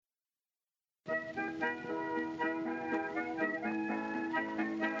Hello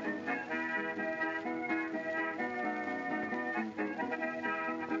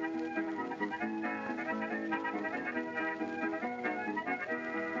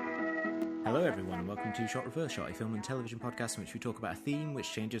everyone and welcome to Shot Reverse Shot, a film and television podcast in which we talk about a theme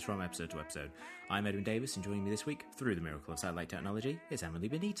which changes from episode to episode. I'm Edwin Davis, and joining me this week, through the miracle of satellite technology, is Emily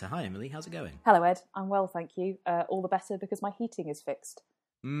Benita. Hi Emily, how's it going? Hello Ed, I'm well thank you. All the better because my heating is fixed.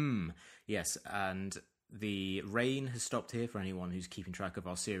 Yes, and the rain has stopped here for anyone who's keeping track of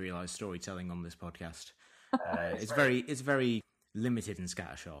our serialised storytelling on this podcast. It's very limited in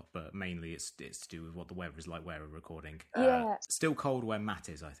scattershot, but mainly it's to do with what the weather is like where we're recording. Yeah. Still cold where Matt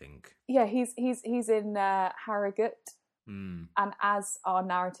is, I think. Yeah, he's in Harrogate, and as our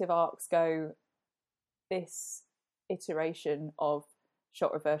narrative arcs go, this iteration of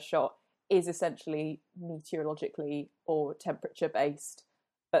Shot Reverse Shot is essentially meteorologically or temperature based,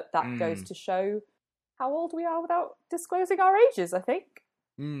 but that goes to show how old we are without disclosing our ages, I think.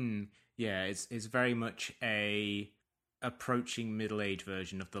 Yeah, it's very much a approaching middle-aged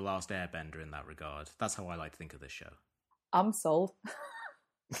version of The Last Airbender in that regard. That's how I like to think of this show. I'm sold.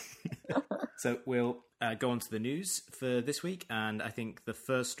 So we'll go on to the news for this week, and I think the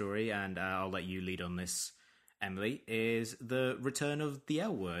first story, and I'll let you lead on this, Emily, is the return of the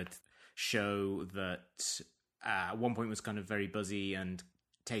L Word, show that at one point was kind of very buzzy and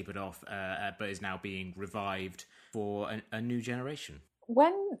tapered off, but is now being revived for a new generation.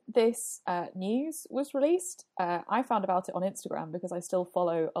 When this news was released, I found about it on Instagram because I still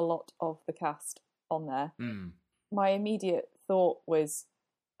follow a lot of the cast on there. My immediate thought was,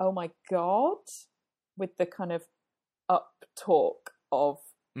 oh my god, with the kind of up talk of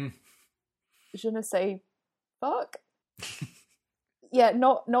je ne sais fuck. Yeah,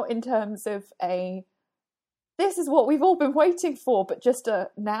 not in terms of this is what we've all been waiting for, but just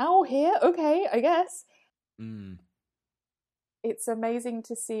a now, here, okay, I guess. It's amazing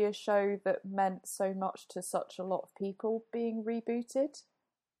to see a show that meant so much to such a lot of people being rebooted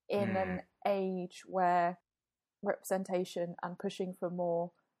in an age where representation and pushing for more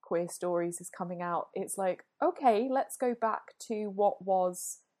queer stories is coming out. It's like, okay, let's go back to what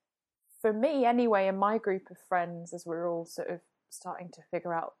was, for me anyway, in my group of friends, as we're all sort of starting to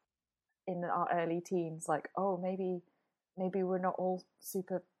figure out in our early teens, like, oh, maybe we're not all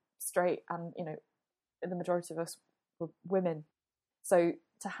super straight, and, you know, the majority of us were women. So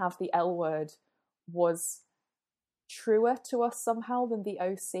to have the L Word was truer to us somehow than the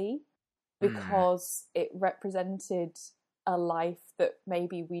OC, because it represented a life that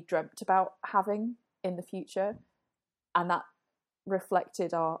maybe we dreamt about having in the future, and that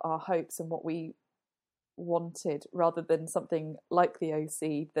reflected our hopes and what we wanted, rather than something like the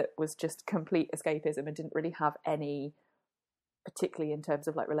OC that was just complete escapism and didn't really have any, particularly in terms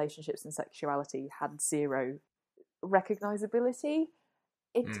of like relationships and sexuality, had zero recognizability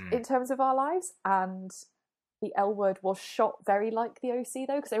in terms of our lives. And the L Word was shot very like the OC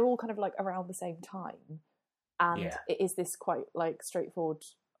though, because they were all kind of like around the same time, and it is this quite like straightforward,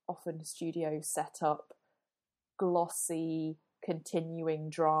 often studio setup, glossy, continuing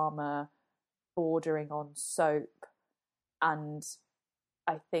drama bordering on soap. And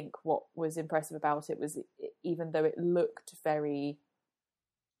I think what was impressive about it was, even though it looked very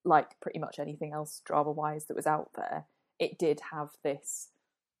like pretty much anything else drama-wise that was out there, it did have this,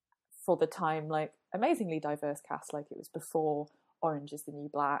 for the time, like amazingly diverse cast. Like, it was before Orange is the New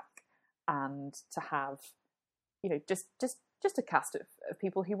Black, and to have, you know, just a cast of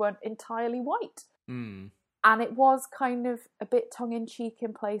people who weren't entirely white. And it was kind of a bit tongue-in-cheek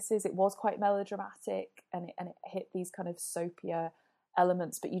in places. It was quite melodramatic, and it hit these kind of soapier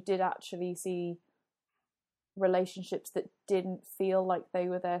elements, but you did actually see relationships that didn't feel like they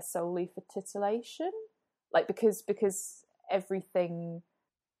were there solely for titillation, like because everything,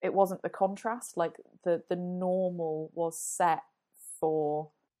 it wasn't the contrast, like the normal was set for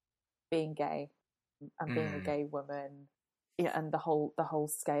being gay and being a gay woman, yeah, and the whole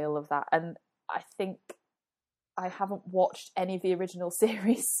scale of that. And I think I haven't watched any of the original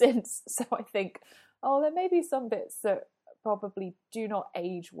series since, so I think, oh, there may be some bits that probably do not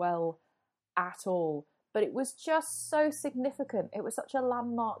age well at all, but it was just so significant. It was such a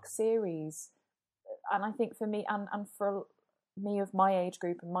landmark series, and I think for me, and for me of my age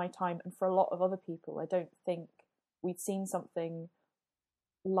group and my time, and for a lot of other people, I don't think we'd seen something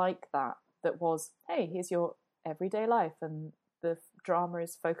like that was, hey, here's your everyday life, and the drama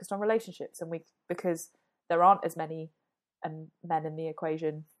is focused on relationships, and because there aren't as many men in the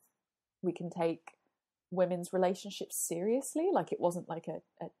equation, we can take women's relationships seriously. Like, it wasn't like a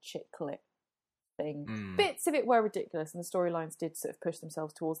chick lit thing. Bits of it were ridiculous, and the storylines did sort of push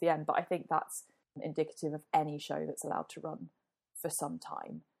themselves towards the end, but I think that's indicative of any show that's allowed to run for some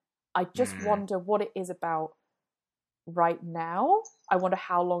time. I just wonder what it is about right now. I wonder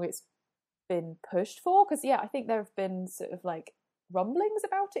how long it's been pushed for, because I think there have been sort of like rumblings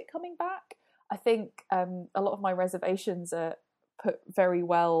about it coming back. I think a lot of my reservations are put very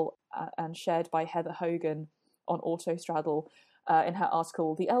well and shared by Heather Hogan on Autostraddle in her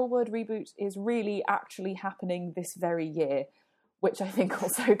article, "The L Word reboot is really actually happening this very year," which I think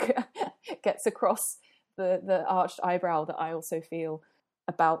also gets across the arched eyebrow that I also feel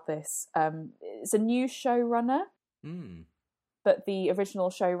about this. It's a new showrunner, but the original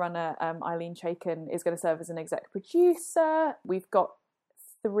showrunner, Eileen Chaikin, is going to serve as an exec producer. We've got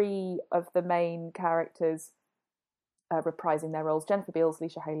 3 of the main characters reprising their roles: Jennifer Beals,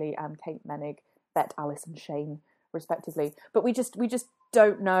 Leisha Haley, and Kate Menig, Bet, Alice, and Shane, respectively. But we just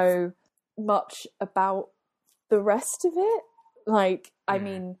don't know much about the rest of it. Like, I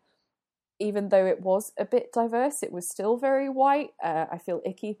mean, even though it was a bit diverse, it was still very white. I feel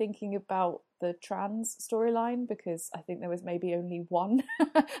icky thinking about the trans storyline, because I think there was maybe only one,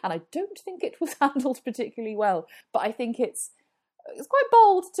 and I don't think it was handled particularly well. But I think it's quite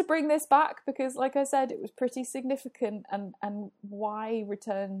bold to bring this back, because, like I said, it was pretty significant. And why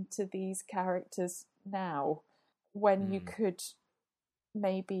return to these characters now when you could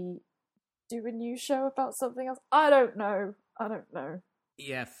maybe do a new show about something else? I don't know.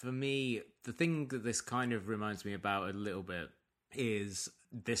 Yeah, for me, the thing that this kind of reminds me about a little bit is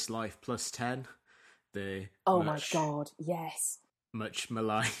This Life Plus 10. My God, yes. Much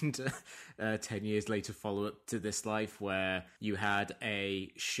maligned 10 years later follow-up to This Life, where you had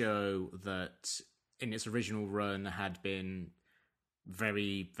a show that in its original run had been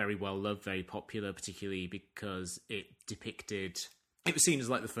very, very well loved, very popular, particularly because it was seen as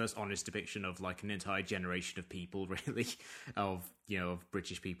like the first honest depiction of like an entire generation of people, really, of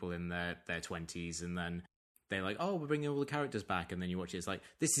British people in their 20s, and then they're like, oh, we're bringing all the characters back, and then you watch it, it's like,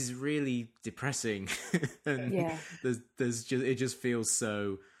 this is really depressing. And it just feels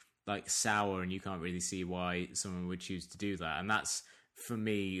so like sour, and you can't really see why someone would choose to do that. And that's, for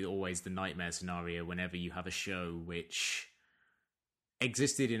me, always the nightmare scenario whenever you have a show which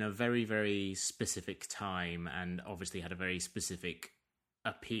existed in a very, very specific time and obviously had a very specific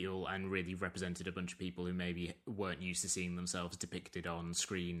appeal and really represented a bunch of people who maybe weren't used to seeing themselves depicted on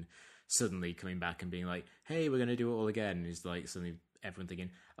screen, suddenly coming back and being like, hey, we're going to do it all again, is like suddenly everyone thinking,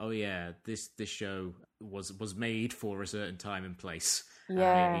 oh yeah, this show was made for a certain time and place.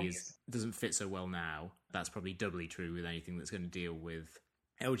 Yeah. It doesn't fit so well now. That's probably doubly true with anything that's going to deal with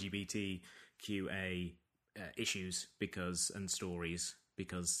LGBTQA issues and stories,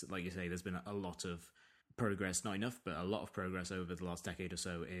 because, like you say, there's been a lot of progress, not enough, but a lot of progress over the last decade or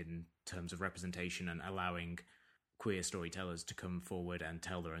so in terms of representation and allowing queer storytellers to come forward and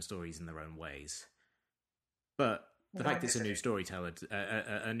tell their own stories in their own ways. But the fact it's a new storyteller,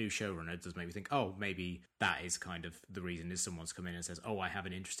 a new showrunner, does make me think, oh, maybe that is kind of the reason, is someone's come in and says, oh, I have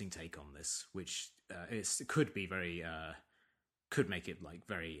an interesting take on this, which could be very, could make it like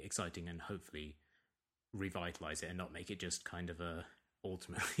very exciting and hopefully revitalize it and not make it just kind of a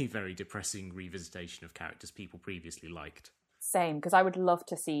ultimately very depressing revisitation of characters people previously liked. Same, because I would love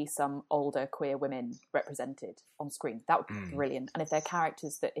to see some older queer women represented on screen. That would be brilliant. And if they're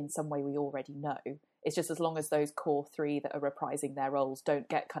characters that in some way we already know, it's just as long as those core 3 that are reprising their roles don't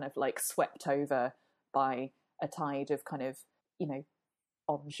get kind of like swept over by a tide of kind of,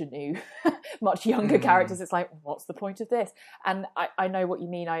 ingenue, much younger characters. It's like, what's the point of this? And I know what you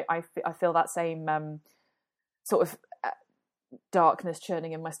mean. I feel that same sort of darkness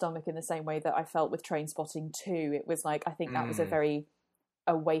churning in my stomach in the same way that I felt with Trainspotting 2. It was like, I think that was a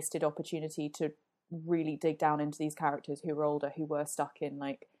wasted opportunity to really dig down into these characters who were older, who were stuck in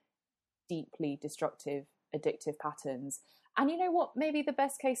like deeply destructive, addictive patterns. And you know what? Maybe the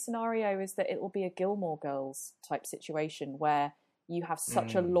best case scenario is that it will be a Gilmore Girls type situation where you have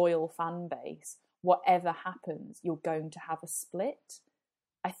such a loyal fan base. Whatever happens, you're going to have a split.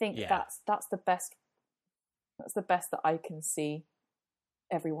 I think that's the best. That's the best that I can see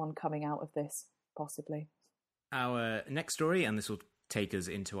everyone coming out of this, possibly. Our next story, and this will take us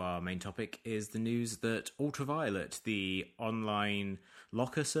into our main topic, is the news that Ultraviolet, the online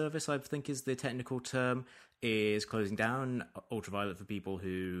locker service, I think is the technical term, is closing down. Ultraviolet, for people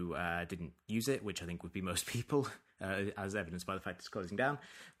who didn't use it, which I think would be most people, as evidenced by the fact it's closing down,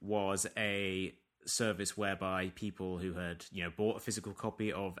 was a service whereby people who had bought a physical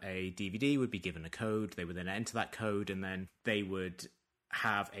copy of a DVD would be given a code. They would then enter that code, and then they would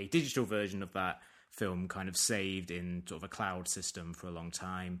have a digital version of that film kind of saved in sort of a cloud system for a long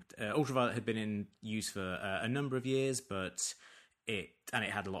time. Ultraviolet had been in use for a number of years, but it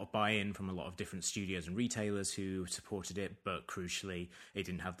had a lot of buy-in from a lot of different studios and retailers who supported it, but crucially, it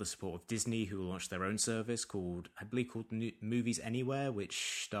didn't have the support of Disney, who launched their own service called Movies Anywhere,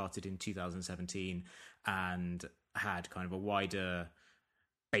 which started in 2017 and had kind of a wider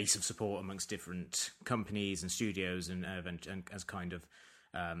base of support amongst different companies and studios, and as kind of,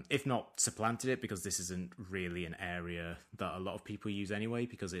 if not supplanted it, because this isn't really an area that a lot of people use anyway,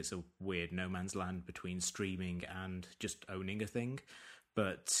 because it's a weird no man's land between streaming and just owning a thing.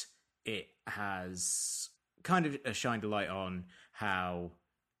 But it has kind of shined a light on how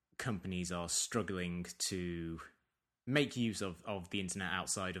companies are struggling to make use of the internet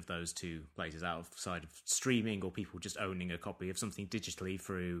outside of those two places, outside of streaming or people just owning a copy of something digitally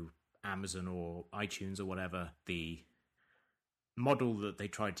through Amazon or iTunes or whatever. The model that they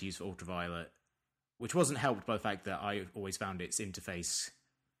tried to use for Ultraviolet, which wasn't helped by the fact that I always found its interface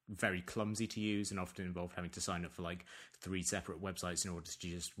very clumsy to use and often involved having to sign up for like 3 separate websites in order to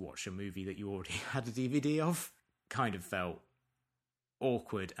just watch a movie that you already had a DVD of, kind of felt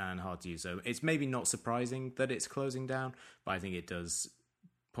awkward and hard to use. So it's maybe not surprising that it's closing down, but I think it does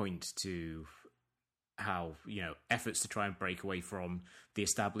point to how, efforts to try and break away from the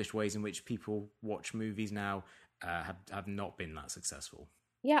established ways in which people watch movies now have not been that successful.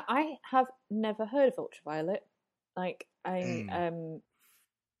 Yeah, I have never heard of Ultraviolet. Like, I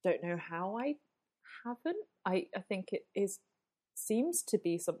don't know how I haven't. I think it seems to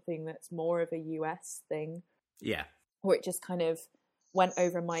be something that's more of a US thing. Yeah. Or it just kind of went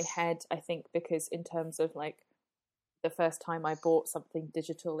over my head, I think, because in terms of like the first time I bought something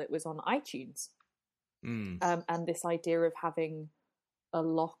digital, it was on iTunes. And this idea of having a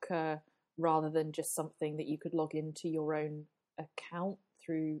locker rather than just something that you could log into your own account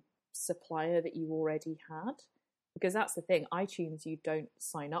through supplier that you already had. Because that's the thing, iTunes you don't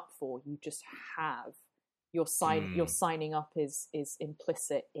sign up for, you just have. Your signing up is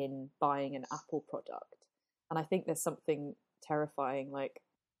implicit in buying an Apple product. And I think there's something terrifying, like,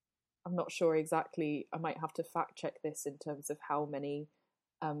 I'm not sure exactly, I might have to fact check this in terms of how many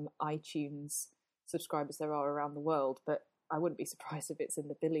iTunes subscribers there are around the world, but I wouldn't be surprised if it's in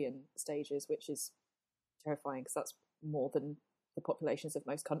the billion stages, which is terrifying because that's more than the populations of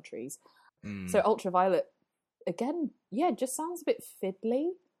most countries. So Ultraviolet, again, just sounds a bit fiddly,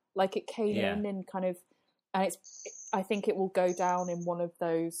 like it came in kind of, and I think it will go down in one of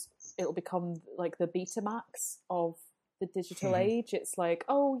those, it'll become like the Betamax of the digital age. It's like,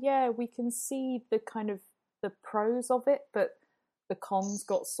 oh yeah, we can see the kind of the pros of it, but the cons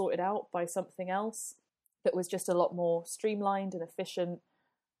got sorted out by something else that was just a lot more streamlined and efficient,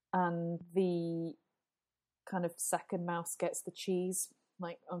 and the kind of second mouse gets the cheese.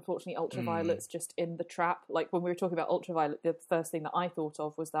 Like, unfortunately, Ultraviolet's just in the trap. Like, when we were talking about Ultraviolet, the first thing that I thought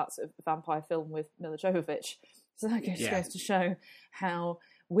of was that sort of vampire film with Mila Jovovich. So that just goes to show how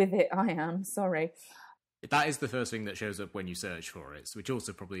with it I am. Sorry. That is the first thing that shows up when you search for it, which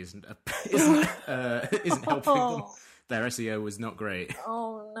also probably isn't helping them. Their SEO was not great.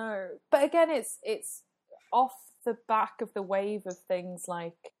 Oh no! But again, it's off the back of the wave of things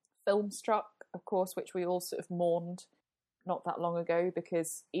like Filmstruck, of course, which we all sort of mourned not that long ago,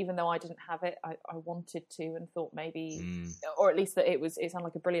 because even though I didn't have it, I wanted to and thought maybe, or at least that it sounded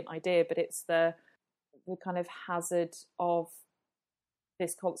like a brilliant idea, but it's the kind of hazard of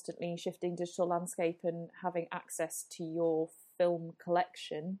this constantly shifting digital landscape and having access to your film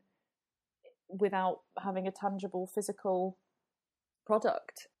collection without having a tangible physical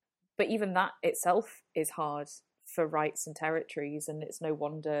product. But even that itself is hard for rights and territories, and it's no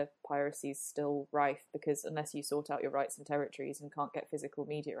wonder piracy is still rife, because unless you sort out your rights and territories and can't get physical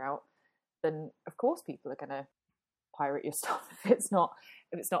media out, then of course people are going to pirate your stuff if it's not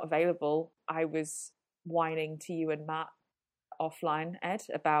available. I was whining to you and Matt offline, Ed,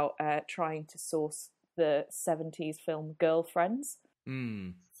 about trying to source the 70s film Girlfriends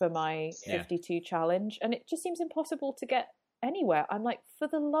for my 52 challenge, and it just seems impossible to get anywhere. I'm like, for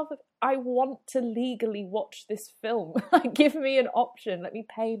the love of, I want to legally watch this film. Like, give me an option, let me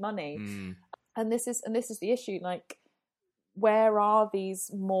pay money. And this is the issue. Like, where are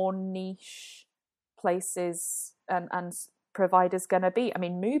these more niche places and providers going to be? I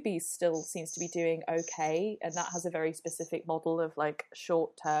mean, Mubi still seems to be doing okay, and that has a very specific model of like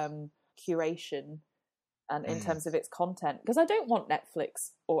short-term curation and in terms of its content, because I don't want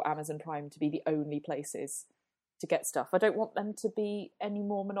Netflix or Amazon Prime to be the only places to get stuff. I don't want them to be any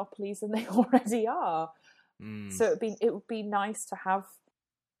more monopolies than they already are. So it would be nice to have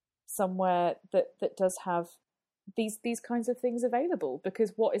somewhere that does have these kinds of things available,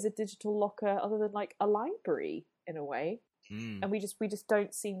 because what is a digital locker other than like a library in a way? And we just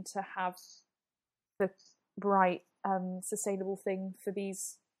don't seem to have the right sustainable thing for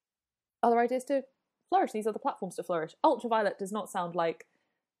these other ideas to flourish, these other platforms to flourish. Ultraviolet does not sound like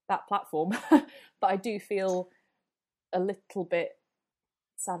that platform, but I do feel a little bit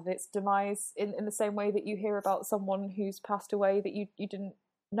sad at its demise in the same way that you hear about someone who's passed away that you didn't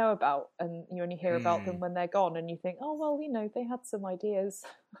know about, and you only hear about them when they're gone, and you think, oh, well, they had some ideas.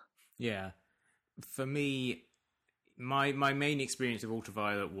 Yeah. For me, my main experience of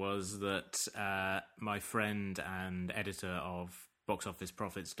Ultraviolet was that my friend and editor of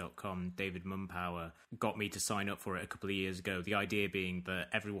boxofficeprofits.com, David Mumpower, got me to sign up for it a couple of years ago. The idea being that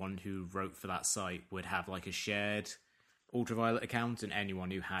everyone who wrote for that site would have like a shared Ultraviolet account, and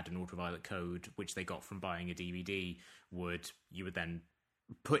anyone who had an Ultraviolet code, which they got from buying a DVD, you would then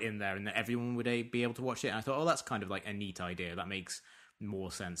put in there, and that everyone would be able to watch it. And I thought, oh, that's kind of like a neat idea. That makes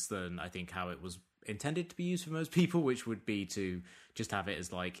more sense than I think how it was intended to be used for most people, which would be to just have it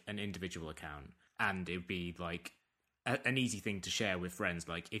as like an individual account, and it would be like an easy thing to share with friends.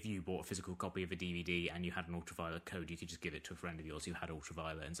 Like if you bought a physical copy of a DVD and you had an Ultraviolet code, you could just give it to a friend of yours who had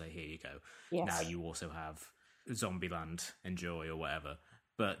Ultraviolet and say, here you go. Yes. Now you also have Zombieland, enjoy, or whatever.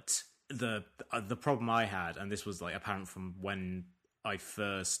 But the problem I had, and this was like apparent from when I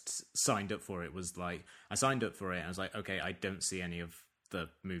first signed up for it, was like I signed up for it and I was like, okay, I don't see any of the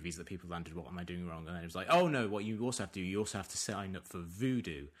movies that people landed. What am I doing wrong? And then it was like, oh no, what you also have to do, you also have to sign up for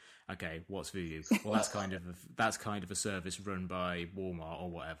Vudu. Okay, what's Vudu? Well, that's kind of a service run by Walmart or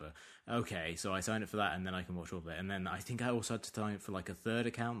whatever. Okay, so I signed up for that, and then I can watch all of it. And then I think I also had to sign up for like a third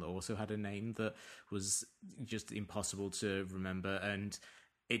account that also had a name that was just impossible to remember. And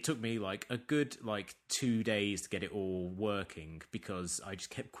it took me like a good 2 days to get it all working because I just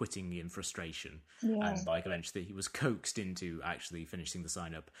kept quitting in frustration. Yeah. And like eventually he was coaxed into actually finishing the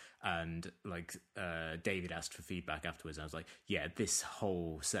sign up, and David asked for feedback afterwards, and I was like, yeah, this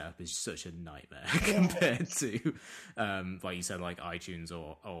whole setup is such a nightmare compared to like you said, like iTunes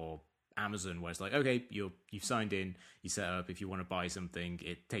or Amazon, where it's like, okay, you've signed in, you set up, if you want to buy something,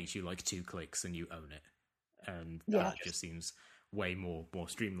 it takes you like 2 clicks and you own it. And that just seems way more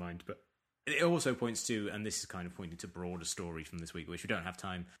streamlined. But it also points to, and this is kind of pointing to broader stories from this week, which we don't have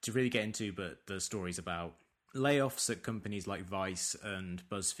time to really get into, but the stories about layoffs at companies like Vice and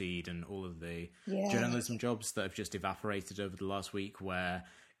BuzzFeed and all of the journalism jobs that have just evaporated over the last week, where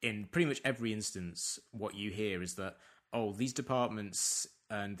in pretty much every instance what you hear is that, oh, these departments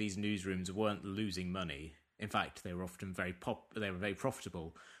and these newsrooms weren't losing money. In fact, they were often very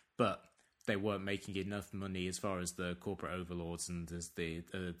profitable, but they weren't making enough money as far as the corporate overlords and as the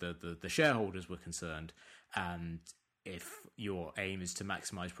shareholders were concerned. And if your aim is to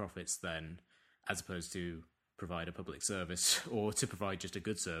maximize profits, then as opposed to provide a public service or to provide just a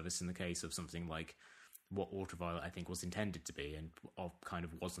good service in the case of something like what Ultraviolet I think was intended to be and kind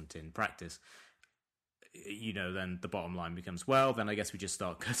of wasn't in practice, then the bottom line becomes, well, then I guess we just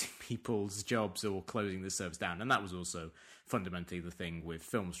start cutting people's jobs or closing the service down. And that was also fundamentally the thing with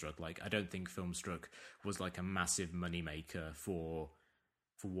Filmstruck. Like, I don't think Filmstruck was like a massive moneymaker for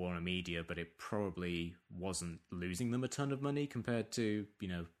Warner Media, but it probably wasn't losing them a ton of money compared to,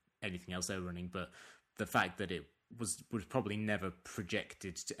 anything else they were running. But the fact that it was probably never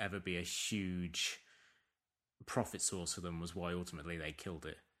projected to ever be a huge profit source for them was why ultimately they killed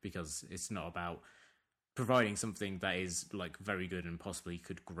it, because it's not about providing something that is like very good and possibly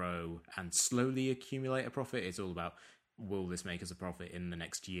could grow and slowly accumulate a profit. It's all about, will this make us a profit in the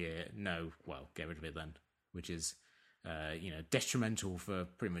next year? No, well, get rid of it then, which is detrimental for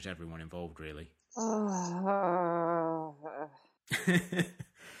pretty much everyone involved, really.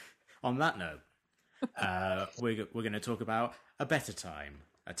 On that note, we're going to talk about a better time.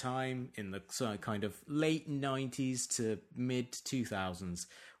 A time in the kind of late 90s to mid 2000s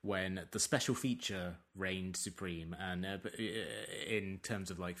when the special feature reigned supreme, and in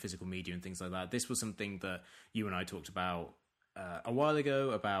terms of like physical media and things like that. This was something that you and I talked about a while ago,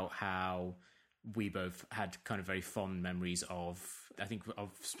 about how we both had kind of very fond memories of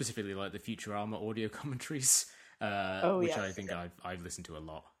specifically like the Futurama audio commentaries, which I think I've listened to a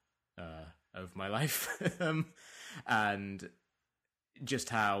lot over my life. And just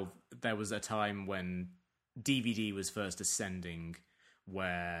how there was a time when DVD was first ascending,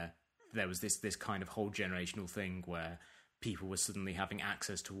 where there was this kind of whole generational thing where people were suddenly having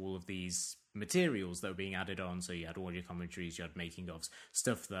access to all of these materials that were being added on. So you had audio commentaries, you had making ofs,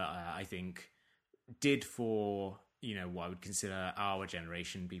 stuff that I think did for, what I would consider our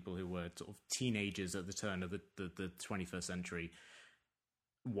generation, people who were sort of teenagers at the turn of the 21st century,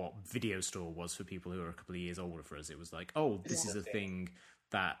 what Video Store was for people who are a couple of years older for us. It was like, oh, this is a thing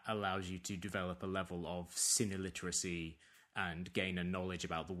that allows you to develop a level of cine literacy and gain a knowledge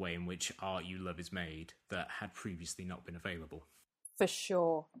about the way in which art you love is made that had previously not been available. For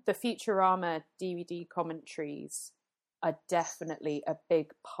sure. The Futurama DVD commentaries are definitely a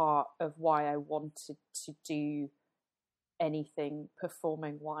big part of why I wanted to do anything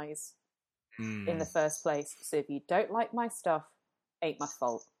performing-wise in the first place. So if you don't like my stuff, ain't my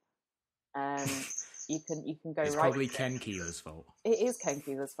fault. You can go it's right. Probably Ken Keeler's fault. It is Ken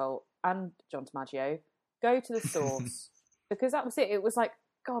Keeler's fault and John DiMaggio. Go to the source because that was it. It was like,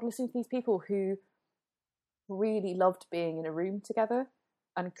 God, listening to these people who really loved being in a room together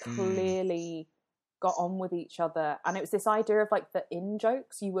and clearly got on with each other. And it was this idea of like the in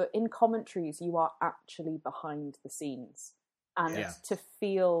jokes. You were in commentaries, you are actually behind the scenes, and to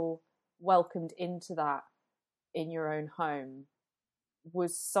feel welcomed into that in your own home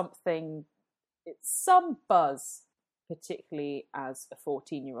was something. It's some buzz, particularly as a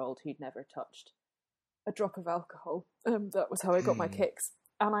 14-year-old who'd never touched a drop of alcohol. That was how I got my kicks.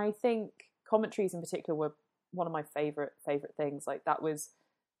 And I think commentaries in particular were one of my favourite things. Like that was,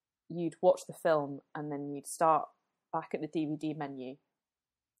 you'd watch the film and then you'd start back at the DVD menu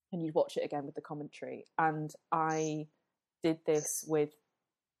and you'd watch it again with the commentary. And I did this with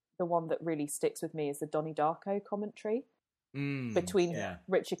the one that really sticks with me is the Donnie Darko commentary. Between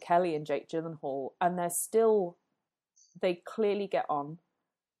Richard Kelly and Jake Gyllenhaal, and they clearly get on.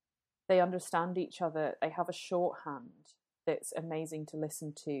 They understand each other. They have a shorthand that's amazing to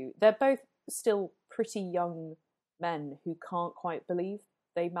listen to. They're both still pretty young men who can't quite believe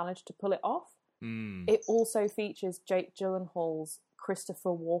they managed to pull it off. It also features Jake Gyllenhaal's Christopher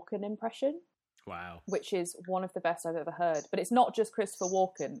Walken impression. Wow. Which is one of the best I've ever heard. But it's not just Christopher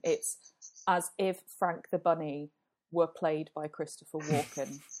Walken. It's as if Frank the Bunny were played by Christopher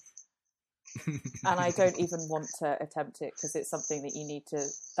Walken. And I don't even want to attempt it because it's something that you need to,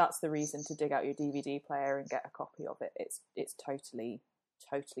 that's the reason to dig out your DVD player and get a copy of it. It's totally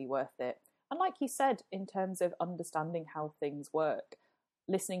worth it. And like you said, in terms of understanding how things work,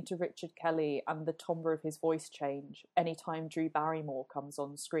 listening to Richard Kelly and the timbre of his voice change anytime Drew Barrymore comes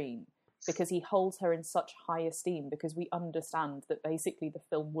on screen, because he holds her in such high esteem, because we understand that basically the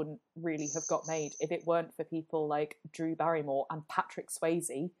film wouldn't really have got made if it weren't for people like Drew Barrymore and Patrick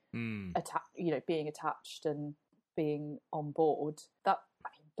Swayze being attached and being on board.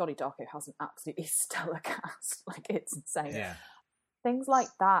 Donnie Darko has an absolutely stellar cast. Like, it's insane. Yeah. Things like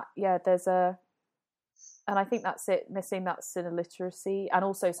that. Yeah, and I think that's it, missing that cine literacy, and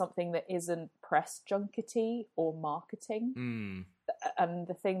also something that isn't press junkety or marketing. And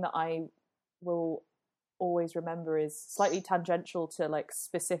the thing that I will always remember is slightly tangential to like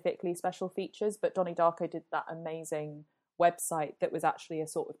specifically special features, but Donnie Darko did that amazing website that was actually a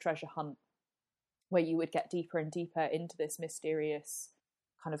sort of treasure hunt where you would get deeper and deeper into this mysterious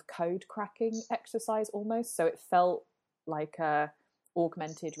kind of code cracking exercise almost. So it felt like a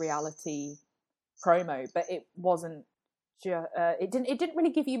augmented reality promo, but it wasn't it didn't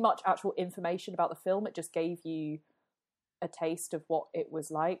really give you much actual information about the film. It just gave you a taste of what it was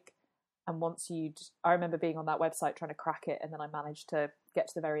like. And I remember being on that website trying to crack it, and then I managed to get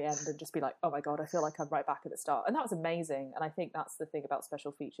to the very end and just be like, oh my God, I feel like I'm right back at the start. And that was amazing. And I think that's the thing about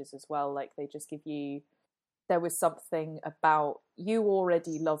special features as well. Like, they just give you, there was something about, you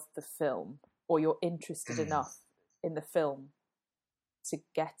already love the film, or you're interested enough in the film to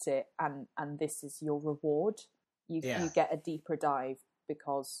get it, and this is your reward. You get a deeper dive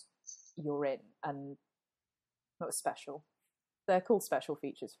because you're in, and that was special. They're called special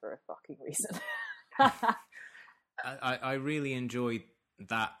features for a fucking reason. I really enjoyed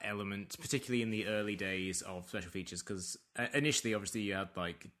that element, particularly in the early days of special features, because initially, obviously, you had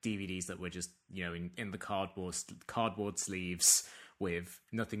like DVDs that were just, in the cardboard sleeves with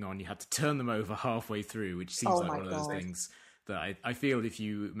nothing on. You had to turn them over halfway through, which seems like one of those things that I feel if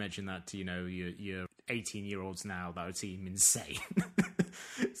you mention that to, your 18-year-olds now, that would seem insane.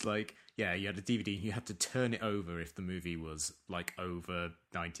 It's like, yeah, you had a DVD and you had to turn it over if the movie was like over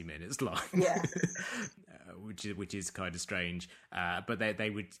 90 minutes long. Yeah. which is kind of strange. But they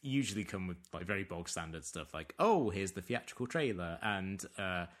would usually come with like very bog standard stuff like, oh, here's the theatrical trailer and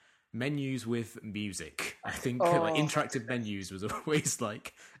menus with music. I think like interactive menus was always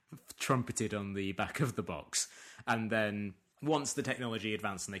like trumpeted on the back of the box. And then once the technology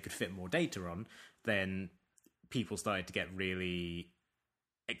advanced and they could fit more data on, then people started to get really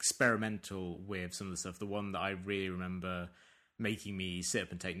experimental with some of the stuff. The one that I really remember making me sit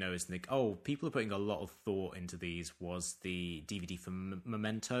up and take notice and think, oh, people are putting a lot of thought into these, was the DVD for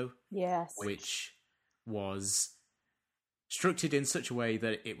Memento. Yes. Which was structured in such a way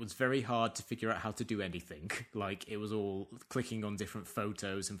that it was very hard to figure out how to do anything. Like, it was all clicking on different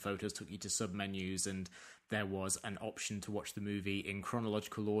photos, and photos took you to submenus, and there was an option to watch the movie in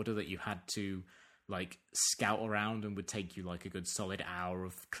chronological order that you had to, like, scout around, and would take you, like, a good solid hour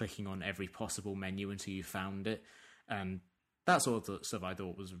of clicking on every possible menu until you found it. And that sort of stuff I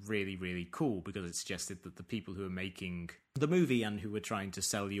thought was really, really cool, because it suggested that the people who were making the movie and who were trying to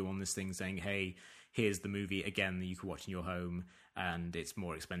sell you on this thing saying, hey, here's the movie again that you can watch in your home, and it's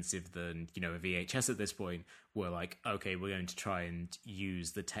more expensive than, you know, a VHS at this point, were like, okay, we're going to try and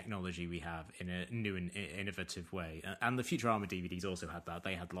use the technology we have in a new and innovative way. And the Futurama DVDs also had that.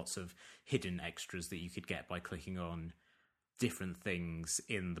 They had lots of hidden extras that you could get by clicking on different things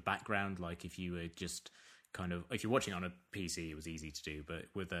in the background. Like, if you were just kind of, if you're watching on a PC, it was easy to do, but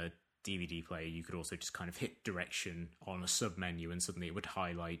with a DVD player, you could also just kind of hit direction on a sub-menu, and suddenly it would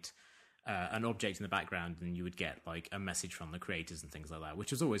highlight an object in the background, and you would get like a message from the creators and things like that, which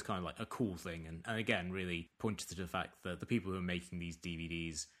was always kind of like a cool thing. And again, really pointed to the fact that the people who were making these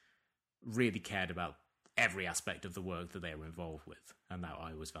DVDs really cared about every aspect of the work that they were involved with. And that,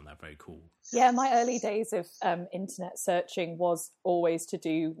 I always found that very cool. Yeah, my early days of internet searching was always to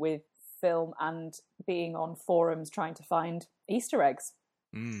do with film and being on forums trying to find Easter eggs.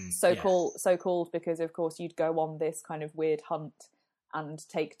 So called because, of course, you'd go on this kind of weird hunt and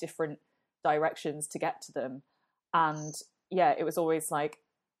take different directions to get to them. And yeah, it was always like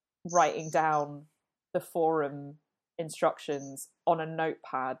writing down the forum instructions on a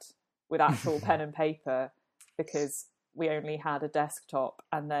notepad with actual pen and paper, because we only had a desktop,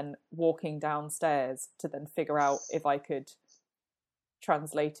 and then walking downstairs to then figure out if I could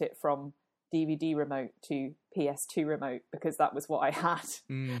translate it from DVD remote to PS2 remote, because that was what I had.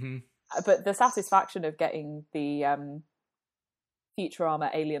 But the satisfaction of getting the Futurama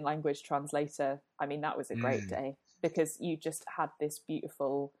alien language translator, I mean, that was a great day, because you just had this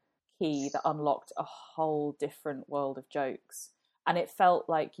beautiful key that unlocked a whole different world of jokes. And it felt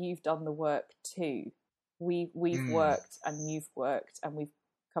like you've done the work too. We've worked and you've worked, and we've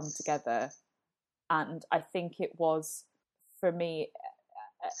come together. And I think it was, for me,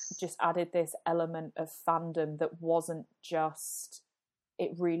 just added this element of fandom that wasn't just,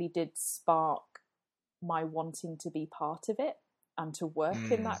 it really did spark my wanting to be part of it and to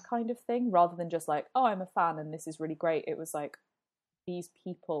work in that kind of thing, rather than just like, oh, I'm a fan and this is really great. It was like these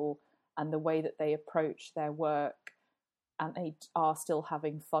people and the way that they approach their work, and they are still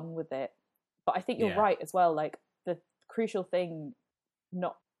having fun with it. But I think you're right as well. Like, the crucial thing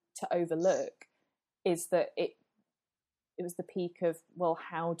not to overlook is that it was the peak of, well,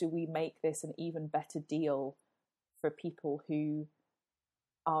 how do we make this an even better deal for people who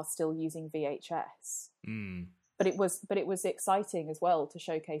are still using VHS? But it was exciting as well to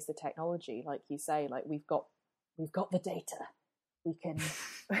showcase the technology, like you say. Like, we've got the data.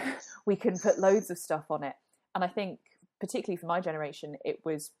 We can put loads of stuff on it. And I think, particularly for my generation, it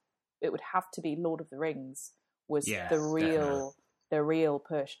would have to be Lord of the Rings was the real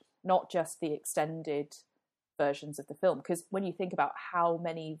push, not just the extended versions of the film. Because when you think about how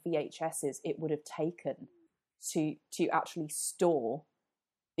many VHSs it would have taken to actually store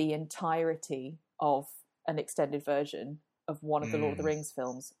the entirety of an extended version of one of the Lord of the Rings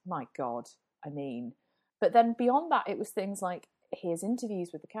films, my God, I mean. But then beyond that, it was things like, here's interviews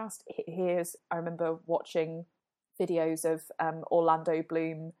with the cast. I remember watching videos of Orlando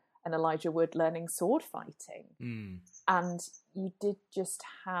Bloom and Elijah Wood learning sword fighting. And you did just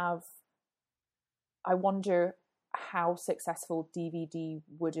have, I wonder how successful DVD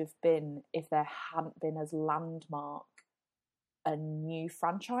would have been if there hadn't been as landmark a new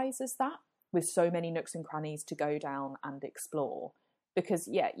franchise as that, with so many nooks and crannies to go down and explore. Because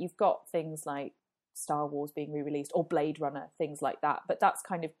you've got things like Star Wars being re-released, or Blade Runner, things like that, but that's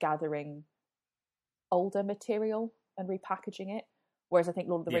kind of gathering older material and repackaging it. Whereas I think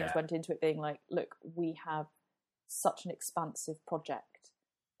Lord of the Rings went into it being like, look, we have such an expansive project.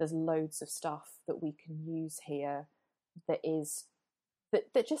 There's loads of stuff that we can use here that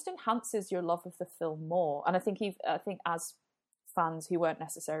just enhances your love of the film more. And I think as fans who weren't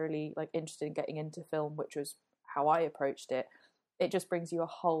necessarily like interested in getting into film, which was how I approached it, it just brings you a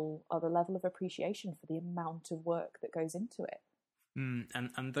whole other level of appreciation for the amount of work that goes into it.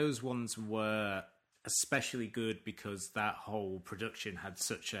 And those ones were especially good because that whole production had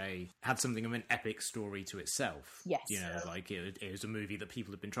something of an epic story to itself. Yes. You know, like it was a movie that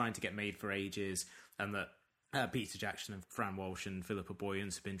people had been trying to get made for ages, and that Peter Jackson and Fran Walsh and Philippa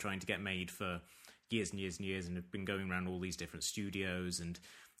Boyens have been trying to get made for years and years and years, and have been going around all these different studios and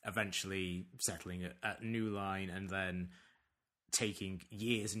eventually settling at New Line, and then taking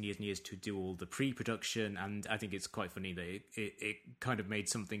years and years and years to do all the pre-production. And I think it's quite funny that it kind of made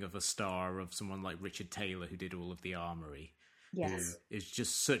something of a star of someone like Richard Taylor, who did all of the Armory. Yes. Who is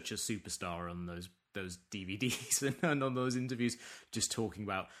just such a superstar on those DVDs and on those interviews, just talking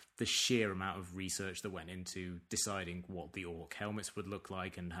about the sheer amount of research that went into deciding what the orc helmets would look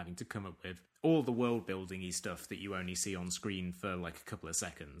like, and having to come up with all the world building-y stuff that you only see on screen for like a couple of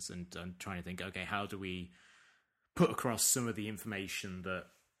seconds, and trying to think, okay, how do we put across some of the information that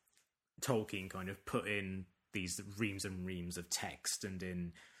Tolkien kind of put in these reams and reams of text and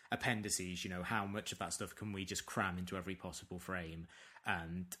in appendices, how much of that stuff can we just cram into every possible frame?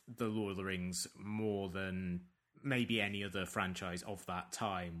 And The Lord of the Rings, more than maybe any other franchise of that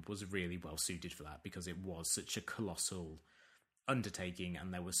time, was really well suited for that, because it was such a colossal undertaking,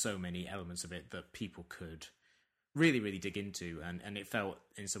 and there were so many elements of it that people could really, really dig into, and it felt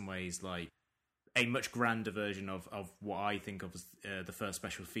in some ways like a much grander version of what I think of as the first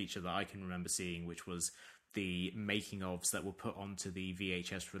special feature that I can remember seeing, which was the making-ofs that were put onto the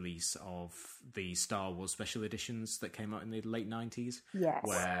VHS release of the Star Wars special editions that came out in the late 90s. Yes.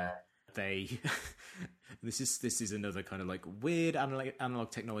 Where they... this is another kind of like weird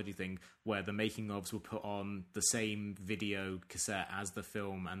analog technology thing, where the making-ofs were put on the same video cassette as the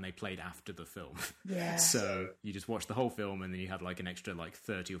film, and they played after the film. Yeah. So you just watched the whole film, and then you had like an extra like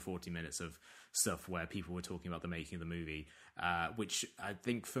 30 or 40 minutes of stuff where people were talking about the making of the movie, which I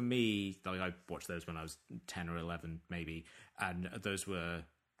think for me, like, I watched those when I was 10 or 11 maybe, and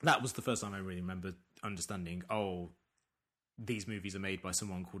that was the first time I really remember understanding, these movies are made by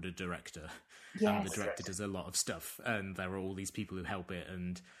someone called a director. Yes. And the director does a lot of stuff, and there are all these people who help it,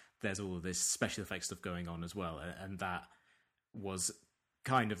 and there's all of this special effects stuff going on as well, and that was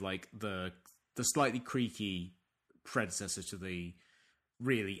kind of like the slightly creaky predecessor to the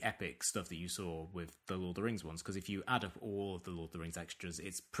really epic stuff that you saw with the Lord of the Rings ones, because if you add up all of the Lord of the Rings extras,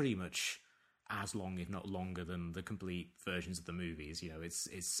 it's pretty much as long, if not longer, than the complete versions of the movies.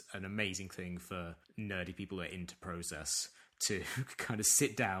 It's an amazing thing for nerdy people who are into process to kind of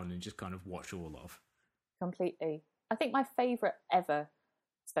sit down and just kind of watch all of. Completely. I think my favourite ever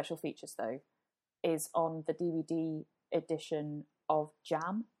special features, though, is on the DVD edition of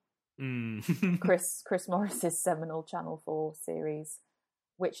Jam. Chris Morris's seminal Channel 4 series,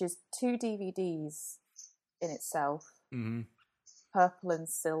 which is 2 DVDs in itself, purple and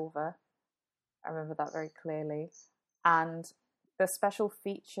silver. I remember that very clearly. And the special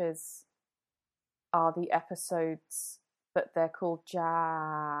features are the episodes, but they're called Jam.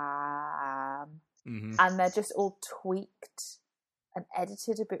 And they're just all tweaked and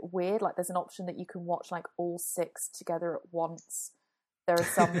edited a bit weird. Like, there's an option that you can watch like all 6 together at once. There are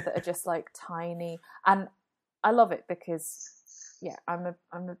some that are just like tiny. And I love it because, yeah, I'm a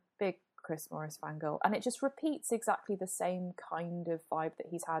big Chris Morris fangirl. And it just repeats exactly the same kind of vibe that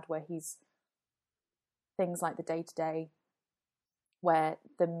he's had, where he's things like the day-to-day, where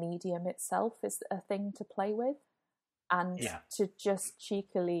the medium itself is a thing to play with, and to just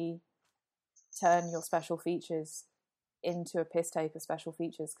cheekily turn your special features into a piss take of special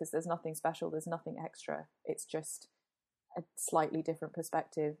features, because there's nothing special, there's nothing extra, it's just a slightly different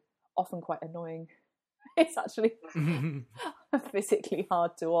perspective, often quite annoying. It's actually physically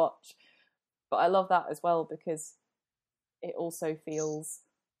hard to watch, but I love that as well, because it also feels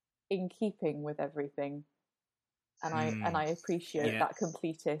in keeping with everything, and I appreciate that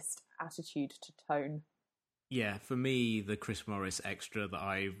completist attitude to tone. Yeah, for me, the Chris Morris extra that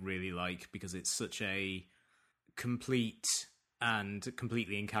I really like, because it's such a complete and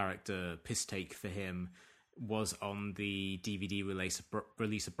completely in character piss take for him, was on the DVD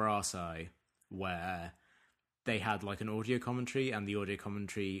release of Brass Eye, where they had like an audio commentary, and the audio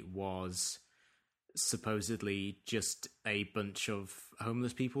commentary was supposedly just a bunch of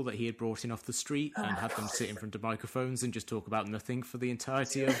homeless people that he had brought in off the street and had them sit in front of microphones and just talk about nothing for the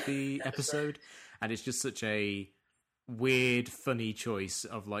entirety of the episode. And it's just such a weird, funny choice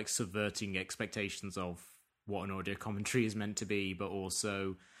of like subverting expectations of what an audio commentary is meant to be, but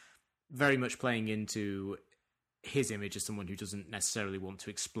also very much playing into his image as someone who doesn't necessarily want to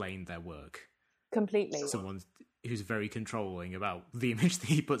explain their work. Completely. Someone who's very controlling about the image that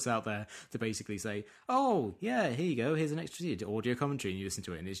he puts out there, to basically say, oh, yeah, here you go, here's an extra audio commentary, and you listen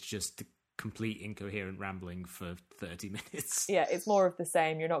to it, and it's just complete incoherent rambling for 30 minutes. Yeah, it's more of the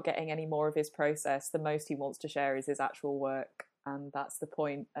same. You're not getting any more of his process. The most he wants to share is his actual work, and that's the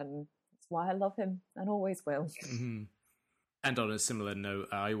point, and that's why I love him, and always will. Mm-hmm. And on a similar note,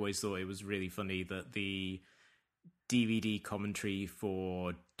 I always thought it was really funny that the DVD commentary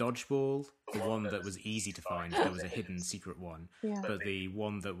for Dodgeball, the one that was easy to find, there was a hidden secret one, but the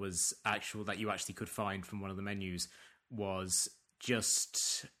one that was that you actually could find from one of the menus was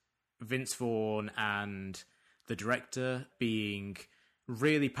just Vince Vaughn and the director being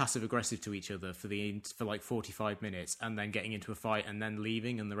really passive aggressive to each other for like 45 minutes, and then getting into a fight and then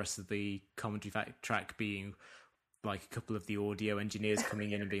leaving, and the rest of the commentary track being like a couple of the audio engineers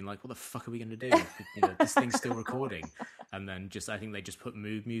coming in and being like, what the fuck are we going to do? You know, this thing's still recording. And then I think they just put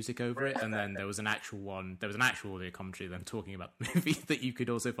mood music over it. And then there was an actual audio commentary then talking about the movie that you could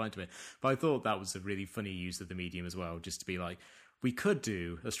also find to it. But I thought that was a really funny use of the medium as well, just to be like, we could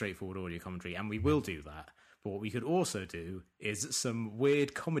do a straightforward audio commentary, and we will do that. But what we could also do is some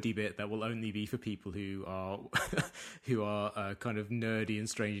weird comedy bit that will only be for people who are kind of nerdy and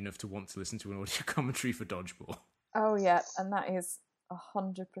strange enough to want to listen to an audio commentary for Dodgeball. Oh yeah, and that is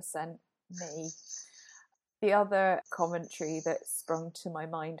 100% me. The other commentary that sprung to my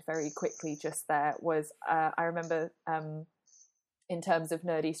mind very quickly just there was, I remember, in terms of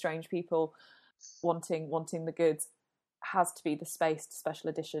nerdy strange people wanting the goods, has to be the Spaced special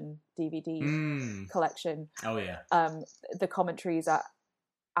edition DVD collection. Oh yeah. The commentaries are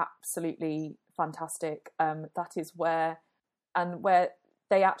absolutely fantastic. That is where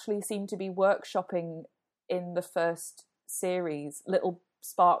they actually seem to be workshopping in the first series. Little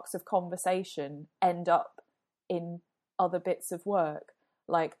sparks of conversation end up in other bits of work,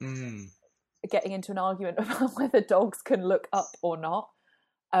 like getting into an argument about whether dogs can look up or not.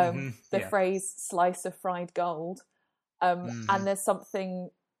 The phrase "slice of fried gold." And there's something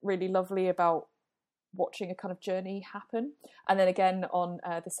really lovely about watching a kind of journey happen. And then again on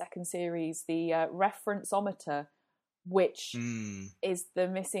the second series, the referenceometer, which is the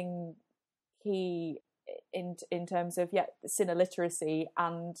missing key in terms of cine literacy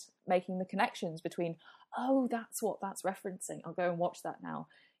and making the connections between, oh, that's what that's referencing. I'll go and watch that now.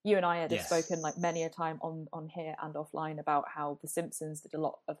 You and I had spoken like many a time on here and offline about how The Simpsons did a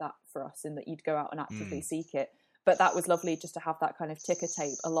lot of that for us, in that you'd go out and actively seek it. But that was lovely just to have that kind of ticker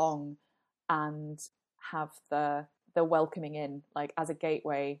tape along and have the welcoming in, like as a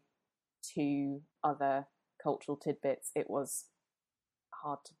gateway to other cultural tidbits. It was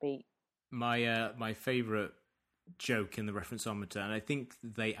hard to beat. My favourite joke in the referenceometer, and I think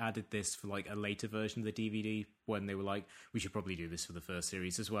they added this for like a later version of the DVD when they were like, we should probably do this for the first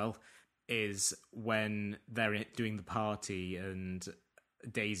series as well, is when they're doing the party and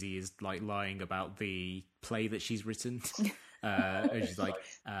Daisy is like lying about the play that she's written. And she's like,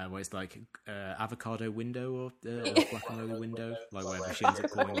 well, it's like avocado window or guacamole window, like whatever she ends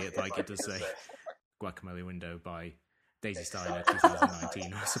up calling it. Like it does say guacamole window by Daisy Steiner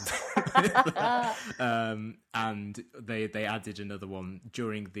 2019 or something. And they added another one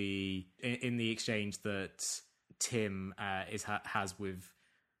during in the exchange that Tim has with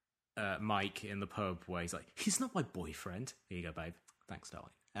Mike in the pub, where he's like, he's not my boyfriend. Here you go, babe. Thanks, darling.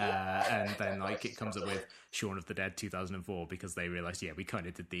 And then like it comes up with Shaun of the Dead 2004 because they realised, we kind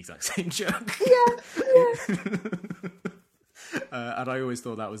of did the exact same joke. Yeah. And I always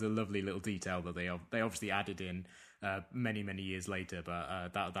thought that was a lovely little detail that they obviously added in many years later.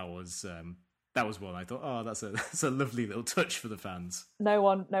 But that was one I thought, oh, that's a lovely little touch for the fans. No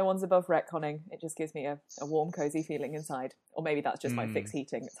one's above retconning. It just gives me a warm, cozy feeling inside. Or maybe that's just my fixed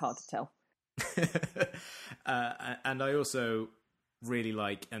heating. It's hard to tell. And I also really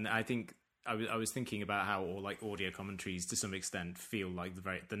like, and I think I was thinking about how all like audio commentaries to some extent feel like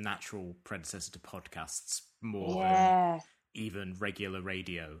the natural predecessor to podcasts more than even regular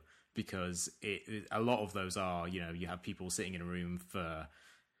radio, because a lot of those are, you have people sitting in a room for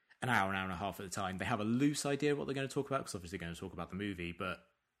an hour and a half at a time. They have a loose idea of what they're going to talk about, because obviously they're going to talk about the movie, but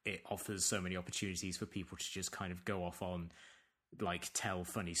it offers so many opportunities for people to just kind of go off on, like, tell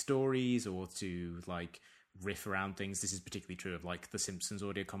funny stories or to like riff around things. This is particularly true of like the Simpsons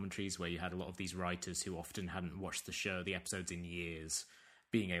audio commentaries, where you had a lot of these writers who often hadn't watched the episodes in years,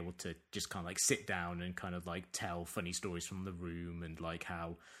 being able to just kind of like sit down and kind of like tell funny stories from the room, and like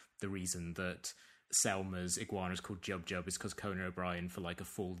how the reason that Selma's iguana is called Jub Jub is because Conan O'Brien for like a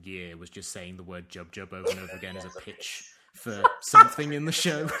full year was just saying the word Jub Jub over and over again as a pitch for something in the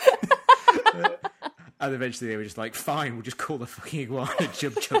show. And eventually they were just like, fine, we'll just call the fucking iguana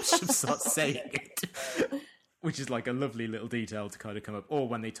Jub Jub, should start saying it. Which is like a lovely little detail to kind of come up. Or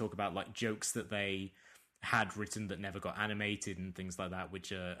when they talk about like jokes that they had written that never got animated and things like that,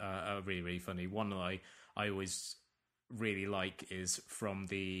 which are really, really funny. One that I always really like is from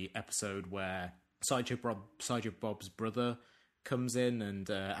the episode where Sideshow Bob's brother comes in, and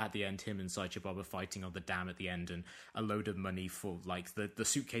at the end him and Sideshow Bob are fighting on the dam at the end, and a load of money like the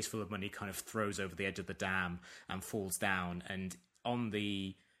suitcase full of money kind of throws over the edge of the dam and falls down, and on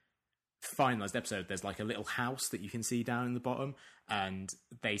the finalized episode, there's like a little house that you can see down in the bottom, and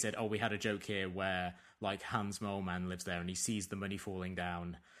they said, we had a joke here where like Hans Moleman lives there and he sees the money falling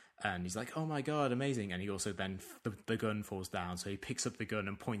down and he's like, oh my god, amazing, and he also then the gun falls down, so he picks up the gun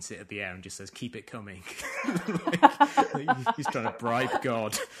and points it at the air and just says, keep it coming. like, he's trying to bribe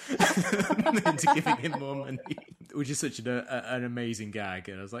God into giving him more money, which is such an amazing gag.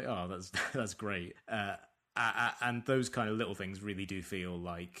 And I was like, that's great. And those kind of little things really do feel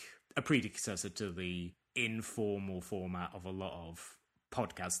like a predecessor to the informal format of a lot of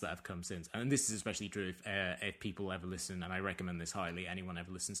podcasts that have come since. And this is especially true if people ever listen, and I recommend this highly, anyone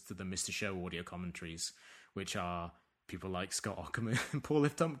ever listens to the Mr. Show audio commentaries, which are people like Scott Aukerman and Paul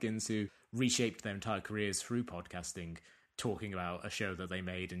F. Tompkins, who reshaped their entire careers through podcasting, talking about a show that they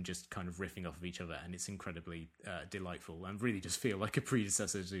made and just kind of riffing off of each other. And it's incredibly delightful and really just feel like a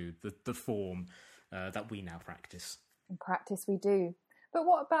predecessor to the form that we now practice. In practice we do. But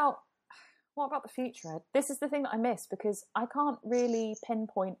what about the future, Ed? This is the thing that I miss, because I can't really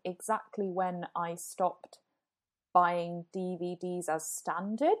pinpoint exactly when I stopped buying DVDs as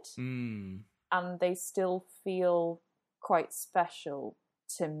standard, and they still feel quite special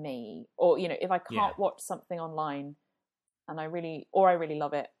to me. Or, you know, if I can't watch something online and I really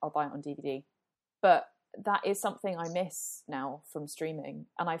love it, I'll buy it on DVD. But that is something I miss now from streaming,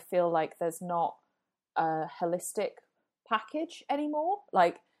 and I feel like there's not a holistic package anymore.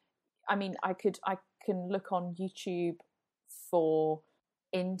 Like, I mean, I can look on YouTube for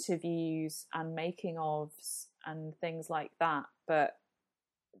interviews and making ofs and things like that, but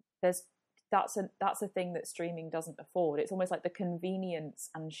that's a thing that streaming doesn't afford. It's almost like the convenience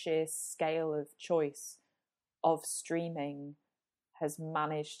and sheer scale of choice of streaming has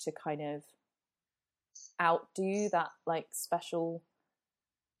managed to kind of outdo that like special.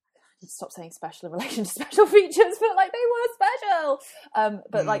 Stop saying special in relation to special features, but like they were special.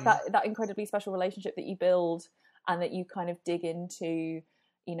 But like that incredibly special relationship that you build and that you kind of dig into,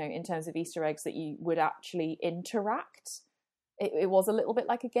 you know, in terms of Easter eggs, that you would actually interact. It was a little bit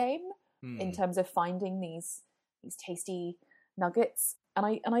like a game in terms of finding these tasty nuggets. And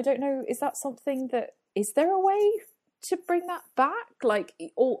I don't know, is there a way to bring that back? Like,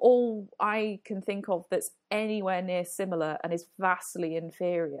 all I can think of that's anywhere near similar and is vastly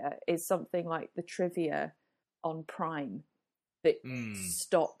inferior is something like the trivia on Prime that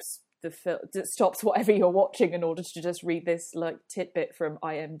stops that stops whatever you're watching in order to just read this like tidbit from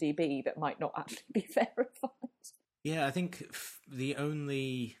IMDb that might not actually be verified. Yeah, I think the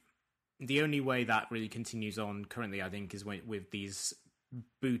only way that really continues on currently, I think, is with these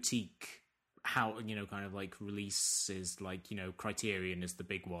boutique, how, you know, kind of like releases, like, you know, Criterion is the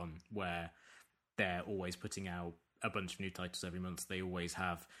big one where they're always putting out a bunch of new titles every month. They always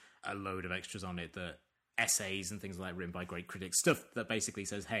have a load of extras on it, that essays and things like that written by great critics, stuff that basically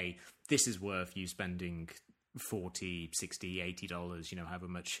says, hey, this is worth you spending $40, $60, $80, you know, however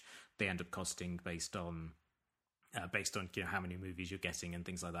much they end up costing based on you know, how many movies you're getting and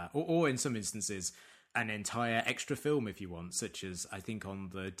things like that, or in some instances an entire extra film if you want, such as I think on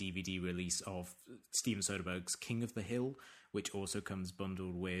the DVD release of Steven Soderbergh's King of the Hill, which also comes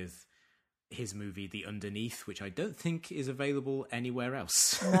bundled with his movie The Underneath, which I don't think is available anywhere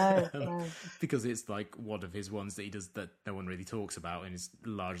else. No. Because it's like one of his ones that he does that no one really talks about and is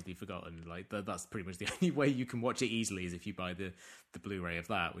largely forgotten. Like that's pretty much the only way you can watch it easily is if you buy the Blu-ray of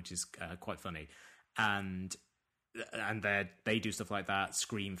that, which is quite funny. And they do stuff like that.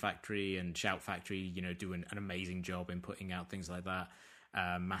 Scream Factory and Shout Factory, you know, do an amazing job in putting out things like that.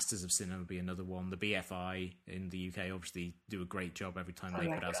 Masters of Cinema would be another one. The BFI in the UK obviously do a great job every time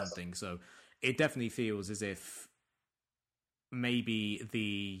they put out something. So it definitely feels as if maybe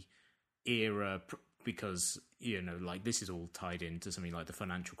the era, because, you know, like this is all tied into something like the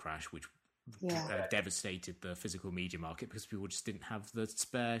financial crash, which devastated the physical media market because people just didn't have the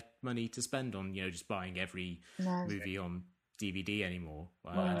spare money to spend on, you know, just buying every movie on DVD anymore.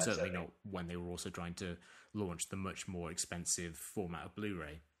 And certainly not when they were also trying to launch the much more expensive format of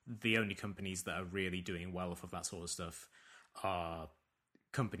Blu-ray. The only companies that are really doing well off of that sort of stuff are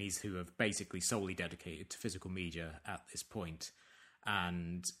companies who have basically solely dedicated to physical media at this point.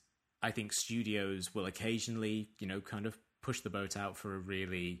 And I think studios will occasionally, you know, kind of push the boat out for a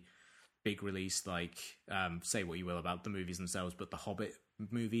really big release, like say what you will about the movies themselves, but the Hobbit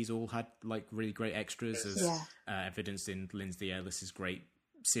movies all had like really great extras, as evidenced in Lindsay Ellis's great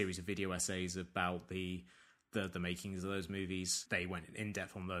series of video essays about the makings of those movies. They went in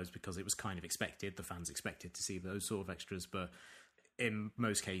depth on those because it was kind of expected. The fans expected to see those sort of extras, but in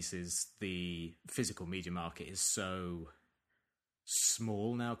most cases, the physical media market is so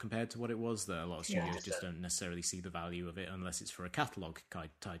small now compared to what it was, that a lot of studios Yeah. just don't necessarily see the value of it unless it's for a catalogue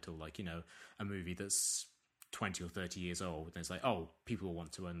title, like, a movie that's 20 or 30 years old, and it's like, oh, people will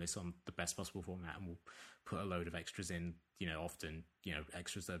want to own this on the best possible format, and we'll put a load of extras in, often,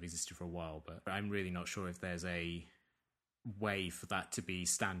 extras that have existed for a while. But I'm really not sure if there's a way for that to be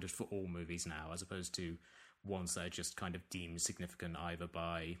standard for all movies now, as opposed to ones that are just kind of deemed significant either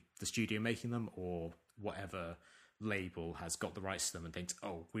by the studio making them or whatever label has got the rights to them and thinks,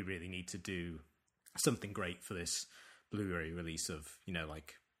 oh, we really need to do something great for this Blu-ray release of,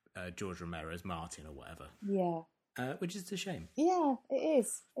 George Romero's Martin or whatever. Yeah. Which is a shame. Yeah, it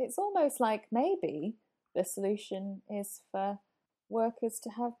is. It's almost like maybe the solution is for workers to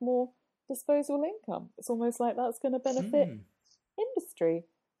have more disposable income. It's almost like that's going to benefit industry.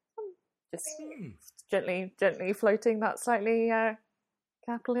 Just gently floating that slightly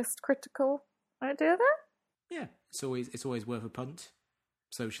capitalist critical idea there. Yeah, it's always worth a punt.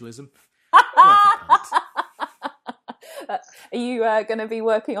 Socialism. Worth a punt. Are you going to be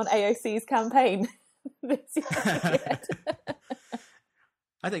working on AOC's campaign this year?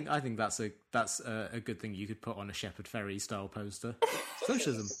 I think that's a good thing you could put on a Shepherd Ferry style poster.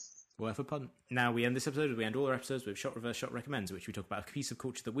 Socialism, worth a punt. Now we end this episode. We end all our episodes with Shot Reverse Shot Recommends, which we talk about a piece of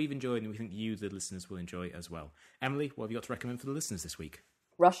culture that we've enjoyed and we think you, the listeners, will enjoy as well. Emily, what have you got to recommend for the listeners this week?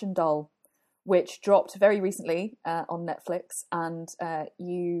 Russian Doll, which dropped very recently on Netflix, and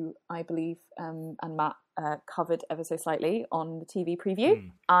you, I believe, and Matt covered ever so slightly on the TV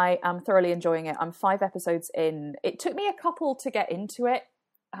preview. I am thoroughly enjoying it. I'm 5 episodes in. It took me a couple to get into it,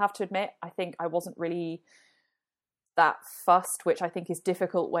 I have to admit. I think I wasn't really that fussed, which I think is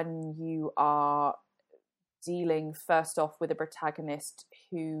difficult when you are dealing first off with a protagonist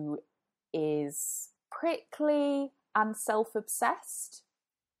who is prickly and self-obsessed.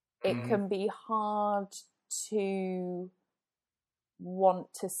 It can be hard to want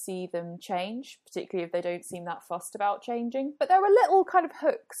to see them change, particularly if they don't seem that fussed about changing. But there were little kind of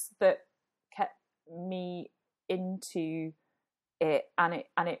hooks that kept me into it, and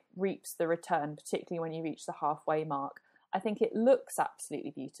it reaps the return, particularly when you reach the halfway mark. I think it looks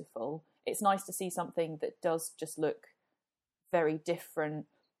absolutely beautiful. It's nice to see something that does just look very different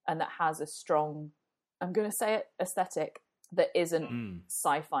and that has a strong, I'm going to say it, aesthetic that isn't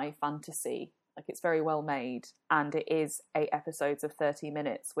sci-fi fantasy. Like, it's very well made, and it is 8 episodes of 30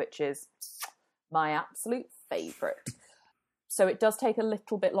 minutes, which is my absolute favourite. So it does take a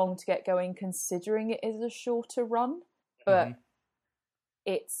little bit long to get going, considering it is a shorter run, but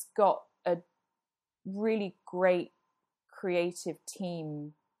it's got a really great creative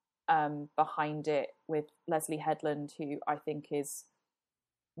team behind it, with Leslie Headland, who I think is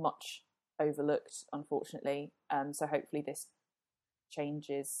much overlooked, unfortunately. So hopefully this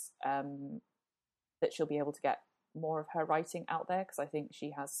changes, that she'll be able to get more of her writing out there, because I think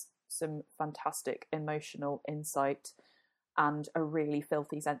she has some fantastic emotional insight and a really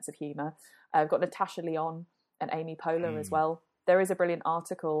filthy sense of humour. I've got Natasha Lyonne and Amy Poehler as well. There is a brilliant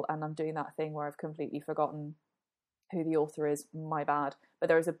article, and I'm doing that thing where I've completely forgotten who the author is, my bad, but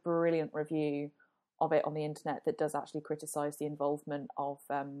there is a brilliant review of it on the internet that does actually criticise the involvement of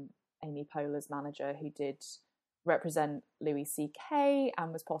Amy Poehler's manager, who did represent Louis C.K.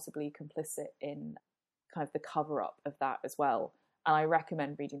 and was possibly complicit in kind of the cover-up of that as well. And I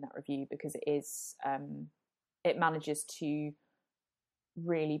recommend reading that review, because it is it manages to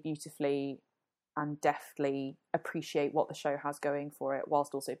really beautifully and deftly appreciate what the show has going for it,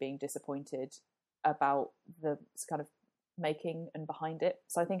 whilst also being disappointed about the kind of making and behind it.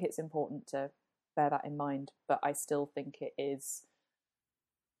 So I think it's important to bear that in mind, but I still think it is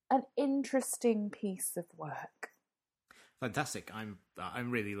an interesting piece of work. Fantastic.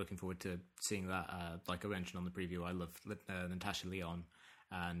 I'm really looking forward to seeing that. Like I mentioned on the preview, I love Natasha Lyonne,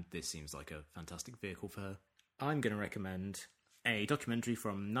 and this seems like a fantastic vehicle for her. I'm going to recommend a documentary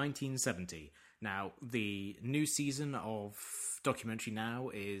from 1970. Now, the new season of Documentary Now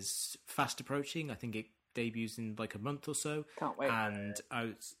is fast approaching. I think it debuts in like a month or so. Can't wait. And I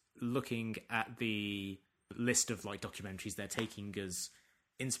was looking at the list of like documentaries they're taking as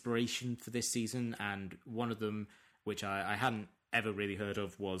inspiration for this season, and one of them, which I hadn't ever really heard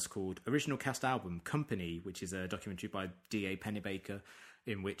of, was called Original Cast Album Company, which is a documentary by D.A. Pennebaker,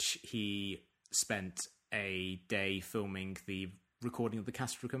 in which he spent a day filming the recording of the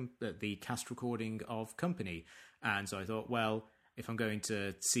cast recording of Company. And so I thought, well, if I'm going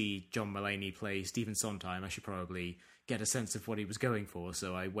to see John Mulaney play Stephen Sondheim, I should probably get a sense of what he was going for.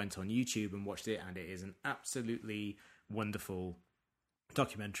 So I went on YouTube and watched it, and it is an absolutely wonderful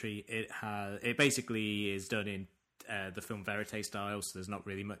documentary. It basically is done in the film verite style, so there's not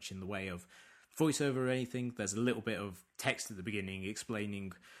really much in the way of voiceover or anything. There's a little bit of text at the beginning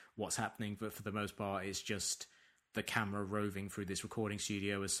explaining what's happening, but for the most part, it's just the camera roving through this recording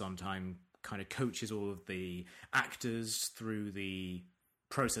studio as Sondheim kind of coaches all of the actors through the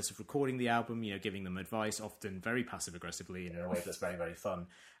process of recording the album, giving them advice, often very passive-aggressively in a way that's very, very fun,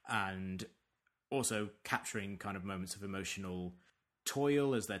 and also capturing kind of moments of emotional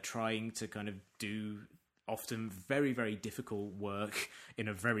toil as they're trying to kind of do often very, very difficult work in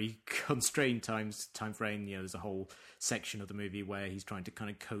a very constrained time frame. There's a whole section of the movie where he's trying to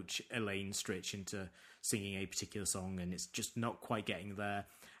kind of coach Elaine Stritch into singing a particular song, and it's just not quite getting there.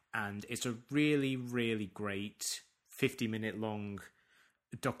 And it's a really, really great 50-minute long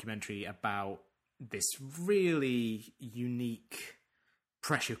documentary about this really unique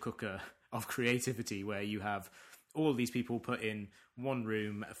pressure cooker of creativity where you have all these people put in one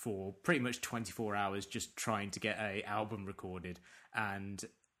room for pretty much 24 hours just trying to get a album recorded, and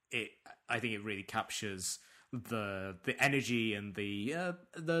I think it really captures the energy and the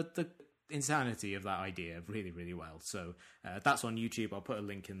insanity of that idea really, really well. So that's on YouTube. I'll put a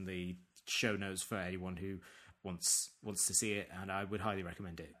link in the show notes for anyone who wants to see it, and I would highly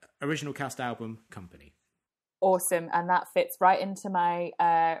recommend it. Original cast album, Company. Awesome, and that fits right into my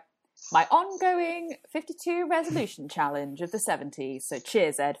my ongoing 52 resolution challenge of the 70s. So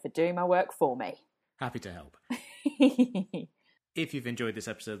cheers, Ed, for doing my work for me. Happy to help. If you've enjoyed this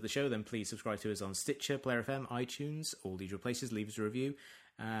episode of the show, then please subscribe to us on Stitcher, Player FM, iTunes, all the usual places. Leave us a review.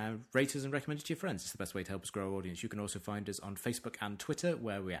 Rate us and recommend it to your friends. It's the best way to help us grow our audience. You can also find us on Facebook and Twitter,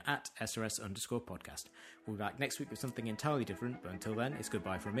 where we are at SRS_podcast. We'll be back next week with something entirely different, but until then, it's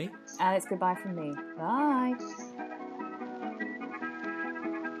goodbye from me. And it's goodbye from me. Bye.